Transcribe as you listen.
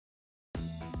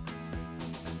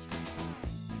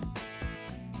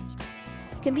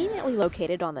Conveniently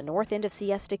located on the north end of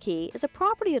Siesta Key is a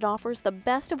property that offers the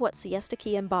best of what Siesta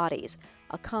Key embodies,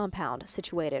 a compound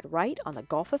situated right on the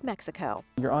Gulf of Mexico.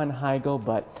 You're on Heigl,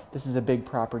 but this is a big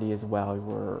property as well.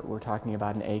 We're talking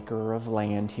about an acre of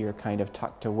land here kind of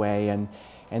tucked away, and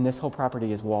this whole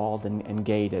property is walled and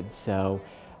gated, so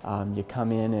you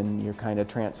come in and you're kind of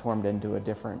transformed into a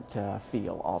different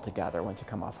feel altogether once you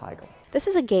come off Heigl. This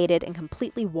is a gated and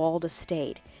completely walled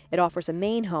estate. It offers a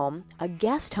main home, a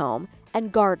guest home,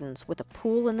 and gardens with a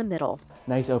pool in the middle.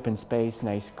 Nice open space,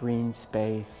 nice green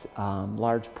space,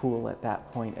 large pool at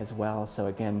that point as well. So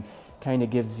again, kind of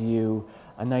gives you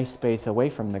a nice space away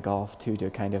from the Gulf too,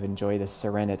 to kind of enjoy the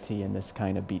serenity and this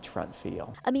kind of beachfront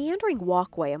feel. A meandering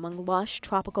walkway among lush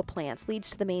tropical plants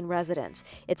leads to the main residence.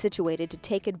 It's situated to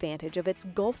take advantage of its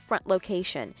Gulf front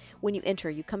location. When you enter,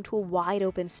 you come to a wide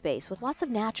open space with lots of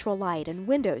natural light and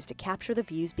windows to capture the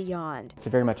views beyond. It's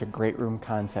very much a great room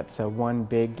concept. So one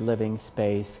big living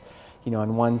space.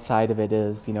 On one side of it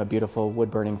is, a beautiful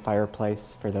wood-burning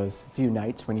fireplace for those few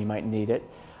nights when you might need it.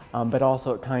 But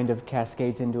also it kind of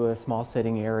cascades into a small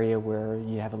sitting area where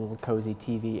you have a little cozy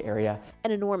TV area.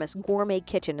 An enormous gourmet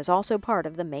kitchen is also part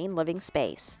of the main living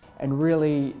space. And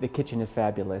really, the kitchen is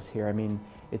fabulous here. I mean,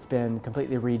 it's been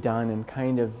completely redone and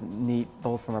kind of neat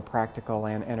both from a practical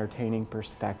and entertaining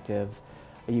perspective.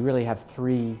 You really have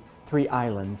three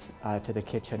islands to the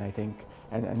kitchen, I think,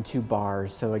 and two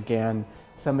bars. So again,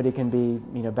 somebody can be,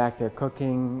 back there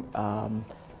cooking,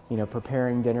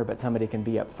 preparing dinner, but somebody can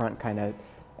be up front kind of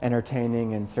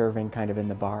entertaining and serving kind of in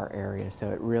the bar area.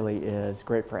 So it really is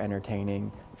great for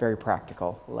entertaining, very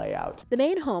practical layout. The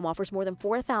main home offers more than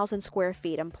 4,000 square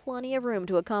feet and plenty of room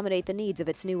to accommodate the needs of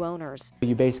its new owners.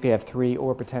 You basically have 3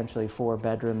 or potentially 4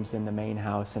 bedrooms in the main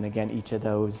house, and again, each of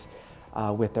those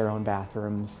with their own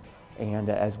bathrooms, and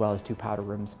as well as 2 powder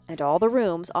rooms. And all the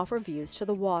rooms offer views to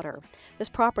the water. This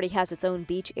property has its own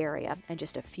beach area, and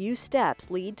just a few steps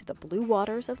lead to the blue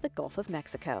waters of the Gulf of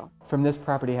Mexico. From this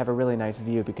property, you have a really nice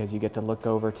view because you get to look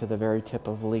over to the very tip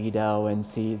of Lido and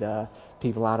see the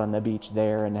people out on the beach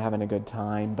there and having a good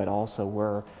time, but also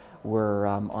we're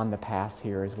on the pass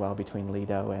here as well between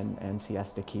Lido and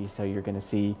Siesta Key, so you're going to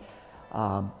see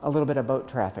a little bit of boat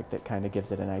traffic that kind of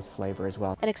gives it a nice flavor as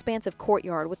well. An expansive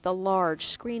courtyard with the large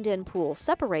screened-in pool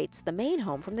separates the main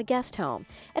home from the guest home.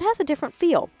 It has a different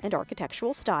feel and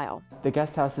architectural style. The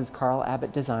guest house is Carl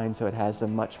Abbott design, so it has a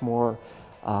much more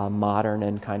modern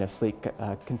and kind of sleek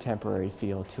contemporary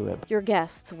feel to it. Your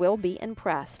guests will be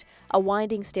impressed. A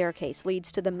winding staircase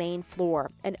leads to the main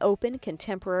floor, an open,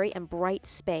 contemporary, and bright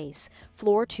space.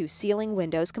 Floor-to-ceiling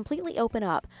windows completely open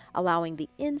up, allowing the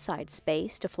inside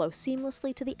space to flow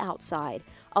seamlessly to the outside.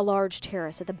 A large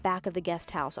terrace at the back of the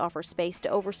guest house offers space to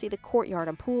oversee the courtyard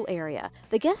and pool area.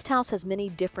 The guest house has many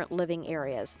different living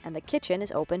areas, and the kitchen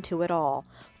is open to it all.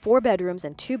 4 bedrooms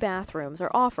and 2 bathrooms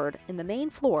are offered in the main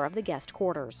floor of the guest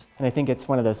quarters. And I think it's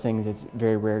one of those things, it's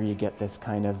very rare you get this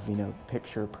kind of,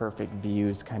 picture perfect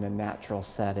views, kind of natural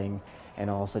setting, and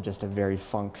also just a very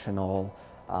functional,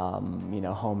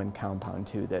 home and compound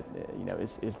too that,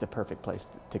 is the perfect place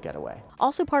to get away.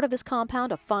 Also part of this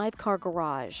compound, a 5-car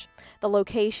garage. The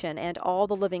location and all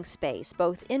the living space,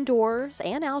 both indoors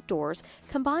and outdoors,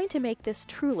 combine to make this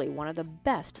truly one of the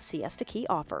best Siesta Key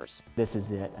offers. This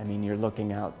is it. I mean, you're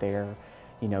looking out there,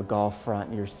 Gulf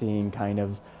front, you're seeing kind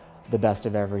of the best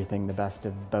of everything, the best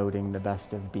of boating, the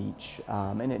best of beach,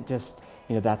 and it just,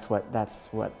 that's what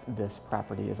this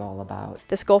property is all about.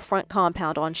 This Gulfront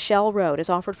compound on Shell Road is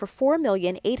offered for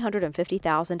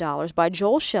 $4,850,000 by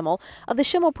Joel Schemmel of the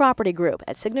Schemmel Property Group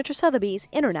at Signature Sotheby's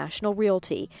International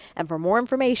Realty. And for more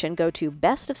information, go to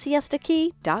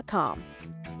bestofsiestakey.com.